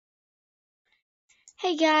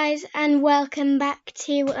Hey guys, and welcome back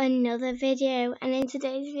to another video. And in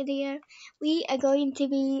today's video we are going to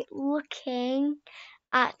be looking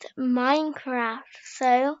at Minecraft.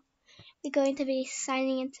 So we're going to be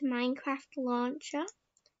signing into Minecraft launcher.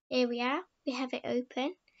 Here we are, we have it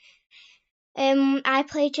open. I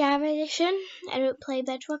play Java edition, I don't play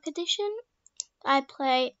Bedrock edition.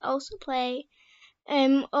 I also play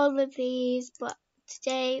all of these, but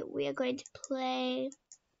today we are going to play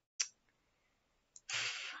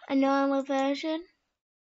a normal version.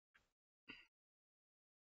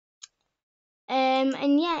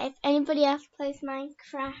 And yeah, if anybody else plays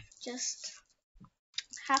Minecraft, just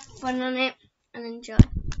have fun on it and enjoy.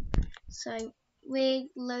 So we're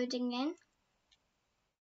loading in.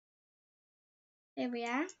 Here we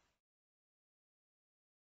are.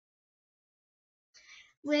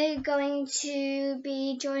 We're going to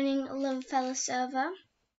be joining Loverfella server.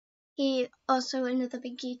 He also another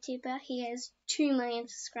big YouTuber. He has 2 million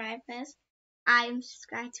subscribers. I am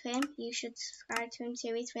subscribed to him. You should subscribe to him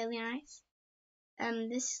too. He's really nice.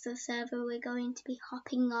 This is the server we're going to be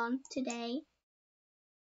hopping on today.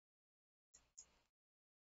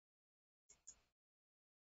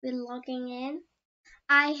 We're logging in.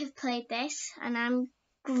 I have played this and I'm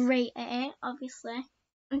great at it, obviously.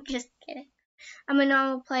 I'm just kidding. I'm a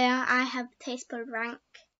normal player. I have taste bud rank.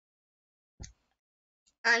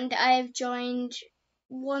 And I have joined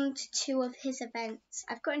 1 to 2 of his events.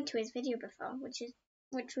 I've gotten to his video before,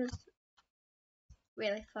 which was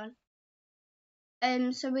really fun.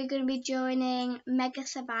 So we're going to be joining Mega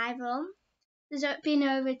Survival. There's been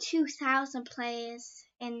over 2,000 players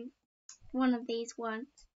in one of these ones,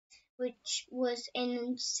 which was an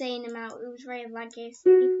insane amount. It was very laggy,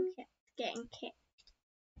 so people kept getting kicked.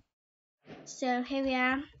 So here we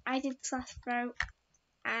are. I did slash throat,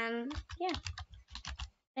 and yeah,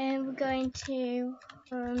 and we're going to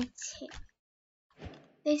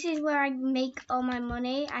this is where I make all my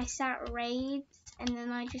money. I start raids and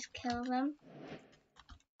then I just kill them,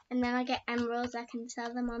 and then I get emeralds. I can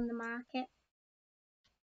sell them on the market.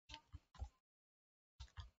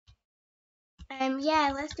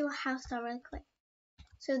 Yeah, let's do a house tour really quick.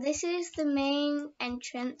 So this is the main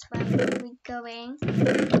entrance where we're going.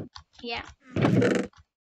 Yeah.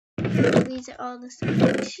 These are all the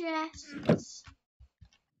chests.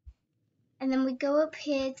 And then we go up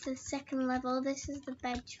here to the second level. This is the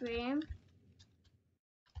bedroom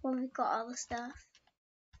where we've got all the stuff.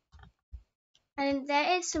 And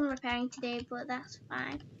there is some repairing to do, but that's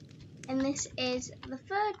fine. And this is the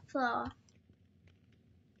 3rd floor.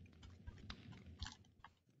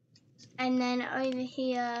 And then over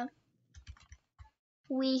here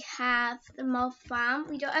we have the mob farm.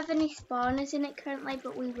 We don't have any spawners in it currently,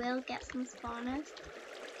 but we will get some spawners,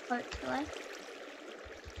 hopefully.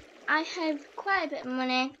 I have quite a bit of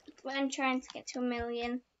money, but I'm trying to get to 1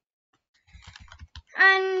 million.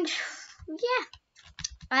 And yeah,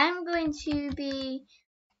 I'm going to be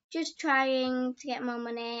just trying to get more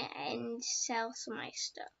money and sell some of my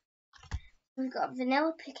stuff. We've got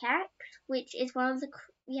vanilla pickaxe, which is one of the,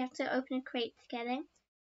 you have to open a crate to get it.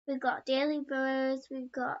 We've got daily burrows,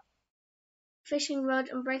 we've got fishing rod,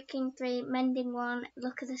 unbreaking 3, mending 1,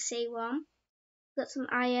 look at the sea 1. We've got some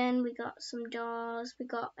iron, we got some doors, we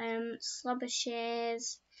got slobber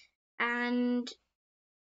shears, and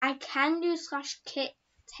I can do slash kit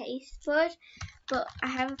taste bud, but I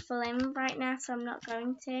have a full aim right now, so I'm not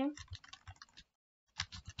going to.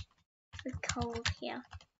 It's cold here.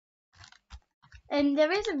 And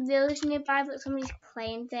there is a village nearby, but somebody's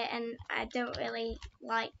claimed it, and I don't really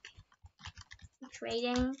like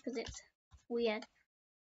trading because it's weird.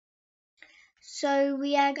 So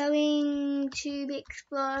we are going to be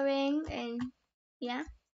exploring, and yeah,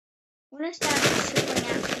 I'm gonna start shuffling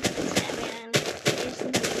out to this area and do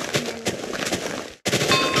some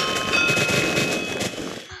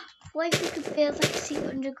what if we could build like a secret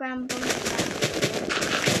underground bunker?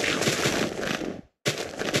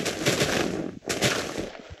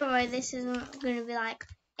 Or this isn't going to be like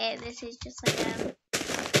it, this is just like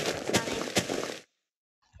planning.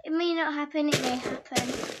 It may not happen, it may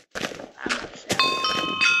happen, I'm not sure.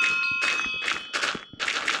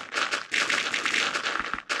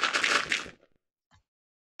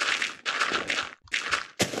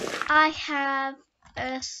 I have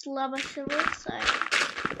a slobber shovel, so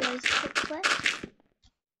goes quickly.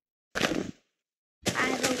 I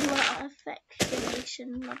have a lot of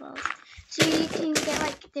excavation levels. So you can get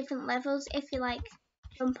like different levels if you like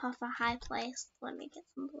jump off a high place. Let me get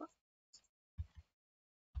some blocks.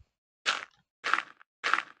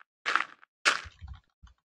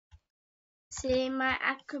 See, my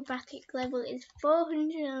acrobatic level is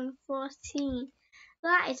 414.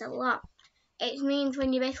 That is a lot. it means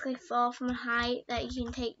when you basically fall from a height that you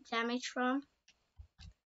can take damage from.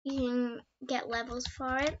 You can get levels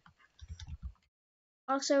for it.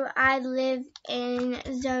 Also, I live in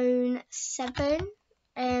zone 7.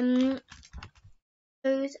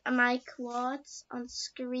 Those are my coords on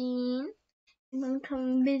screen. You can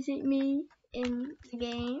come visit me in the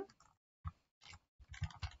game.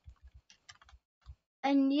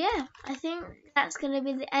 And yeah, I think that's going to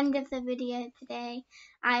be the end of the video today.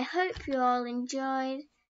 I hope you all enjoyed,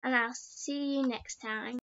 and I'll see you next time.